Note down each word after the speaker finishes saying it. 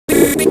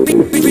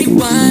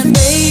Rewind,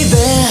 baby.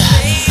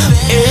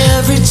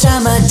 Every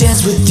time I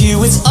dance with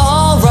you, it's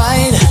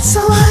alright.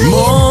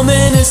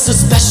 Moment is so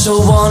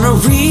special, wanna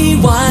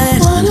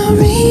rewind.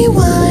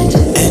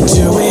 And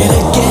do it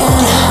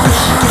again.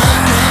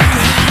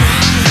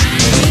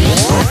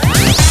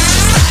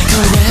 Just like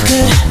a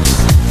record,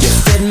 you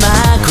fit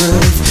my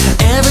groove.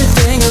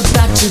 Everything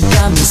about you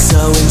got me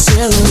so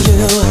into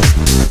you.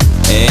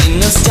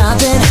 Ain't no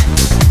stopping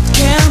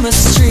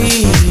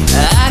chemistry.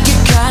 I get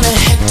kinda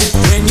hectic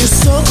when you're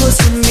so close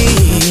to me.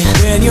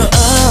 When you're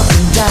up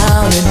and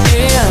down and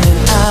in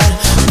and out,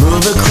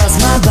 move across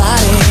my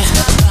body.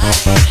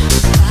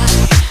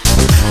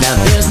 Now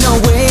there's no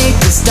way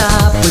to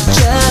stop, we're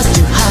just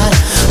too hot.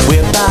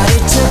 We're body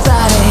to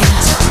body.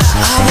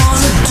 I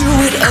wanna do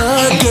it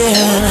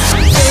again,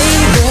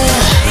 baby.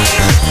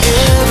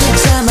 Every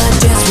time I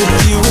dance with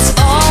you, it's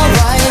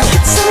alright.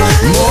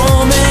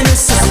 Moment is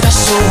so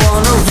special,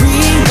 wanna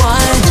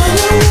rewind.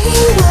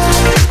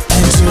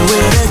 And do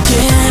it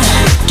again.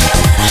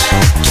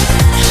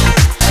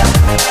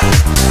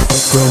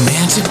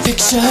 Romantic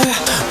picture,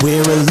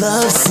 we're a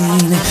love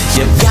scene.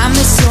 You've got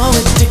me so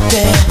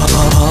addicted.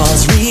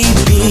 Pause,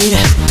 repeat.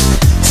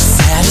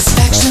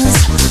 Satisfactions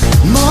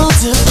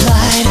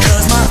multiplied.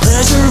 Cause my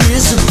pleasure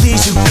is to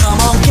please you. Come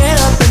on, get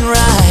up and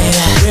ride.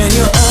 When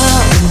you're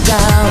up and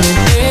down and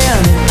in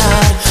and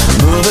out,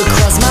 move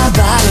across my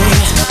body.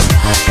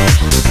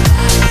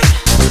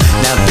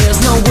 Now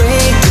there's no way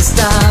to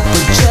stop,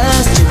 we're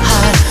just too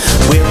hot.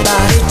 We're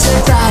body to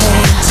body.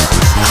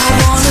 I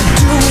wanna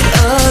do it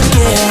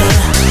again,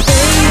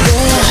 baby.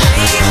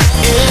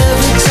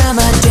 Every time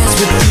I dance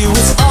with you,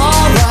 it's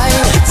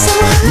alright.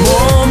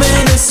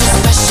 Moment is so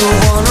special,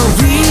 wanna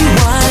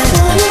rewind.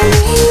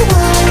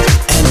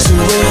 And do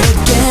it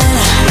again,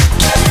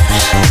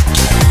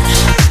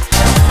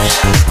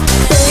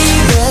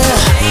 baby.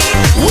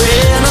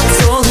 When I'm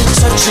totally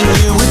touching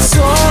you, it's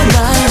so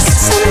nice.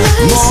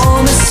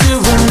 Moments to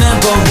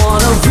remember,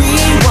 wanna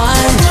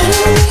rewind.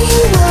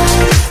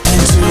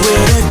 And do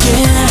it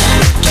again.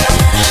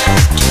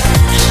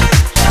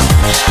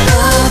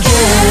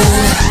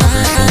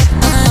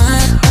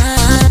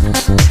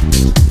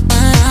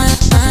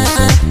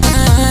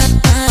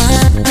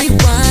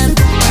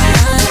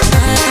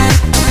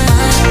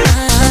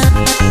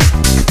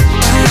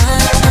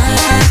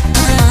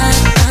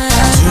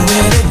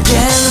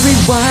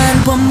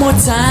 One more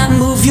time,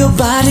 move your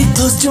body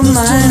close to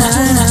mine.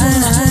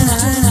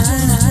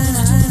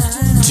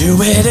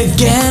 Do it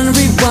again,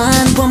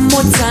 rewind. One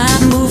more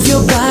time, move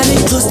your body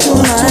close to